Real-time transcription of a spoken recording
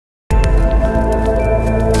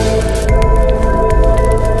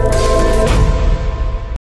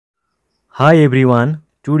Hi everyone,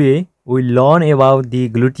 today we learn about the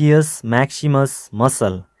gluteus maximus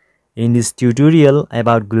muscle. In this tutorial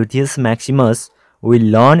about gluteus maximus, we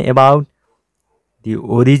learn about the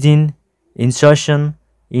origin, insertion,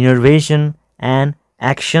 innervation and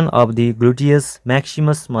action of the gluteus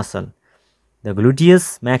maximus muscle. The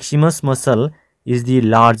gluteus maximus muscle is the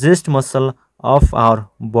largest muscle of our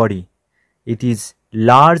body. It is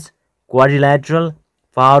large, quadrilateral,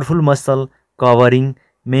 powerful muscle covering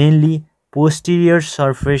mainly posterior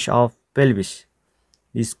surface of pelvis.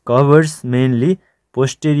 This covers mainly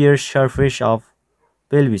posterior surface of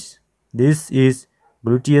pelvis. This is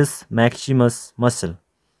gluteus maximus muscle.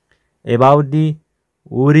 About the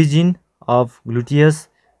origin of gluteus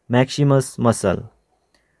maximus muscle.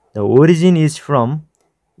 The origin is from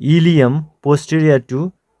ilium posterior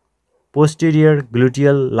to posterior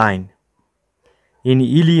gluteal line. In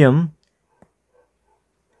ilium,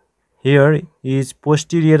 here is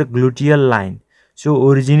posterior gluteal line. So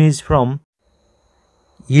origin is from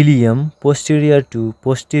ilium posterior to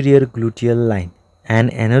posterior gluteal line. And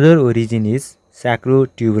another origin is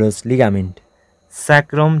sacrotuberous ligament.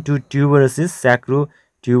 Sacrum to tuberous is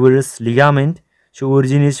sacrotuberous ligament. So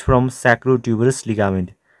origin is from sacrotuberous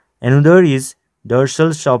ligament. Another is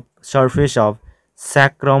dorsal surface of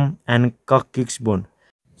sacrum and coccyx bone.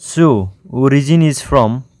 So origin is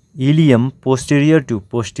from ilium posterior to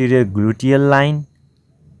posterior gluteal line,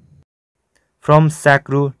 from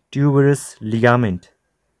sacrotuberous ligament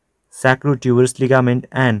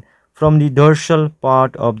and from the dorsal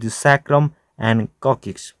part of the sacrum and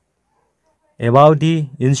coccyx. About the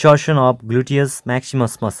insertion of gluteus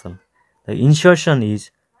maximus muscle. The insertion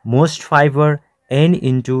is most fiber end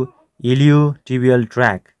into iliotibial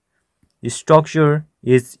tract. The structure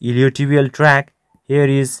is iliotibial tract. Here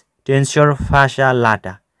is tensor fascia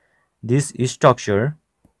lata. This structure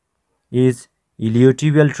is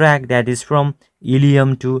iliotibial tract, that is from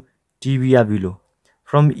ilium to tibia below.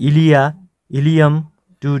 From ilium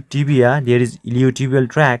to tibia there is iliotibial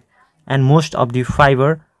tract, and most of the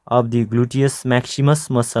fiber of the gluteus maximus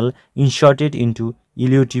muscle inserted into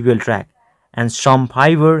iliotibial tract, and some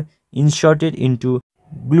fiber inserted into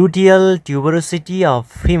gluteal tuberosity of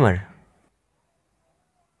femur.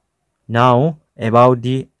 Now about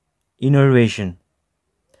the innervation.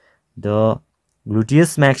 The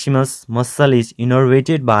gluteus maximus muscle is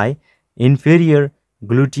innervated by inferior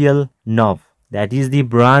gluteal nerve, that is the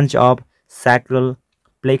branch of sacral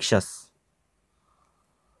plexus.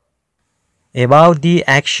 About the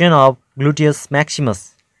action of gluteus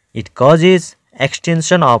maximus. It causes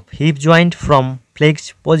extension of hip joint from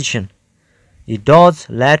flexed position. It does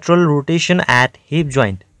lateral rotation at hip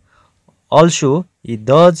joint. Also, it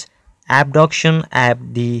does abduction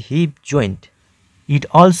at the hip joint. It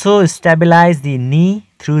also stabilizes the knee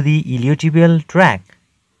through the iliotibial tract.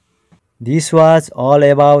 This was all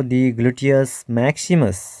about the gluteus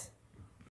maximus.